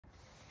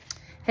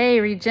Hey,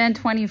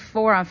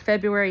 Regen24 on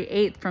February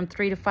 8th from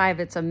 3 to 5.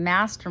 It's a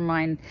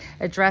mastermind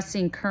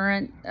addressing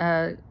current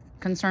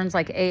concerns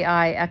like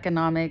AI,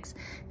 economics,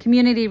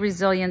 community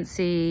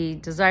resiliency,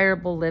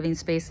 desirable living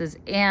spaces,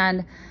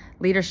 and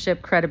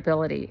leadership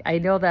credibility. I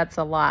know that's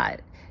a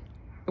lot.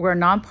 We're a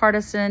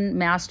nonpartisan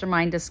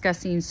mastermind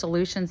discussing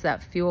solutions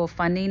that fuel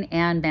funding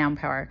and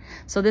manpower.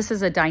 So this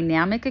is a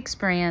dynamic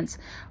experience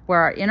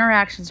where our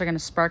interactions are going to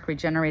spark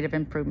regenerative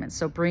improvements.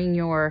 So bring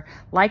your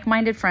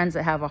like-minded friends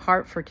that have a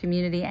heart for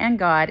community and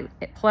God,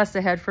 plus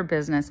a head for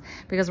business,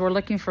 because we're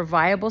looking for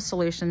viable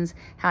solutions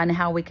and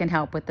how we can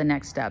help with the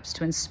next steps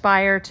to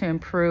inspire, to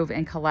improve,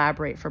 and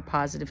collaborate for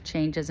positive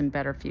changes and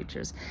better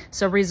futures.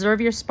 So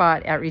reserve your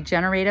spot at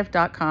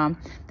regenerative.com.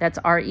 That's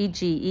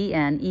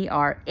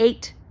REGENER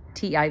 8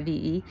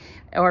 TIVE,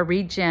 or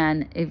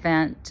Regen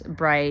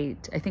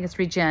Eventbrite. I think it's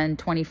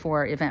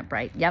Regen24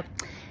 Eventbrite. Yep.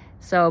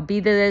 So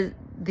be the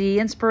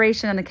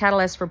inspiration and the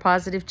catalyst for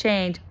positive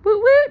change. Woo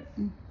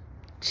woo.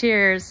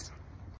 Cheers.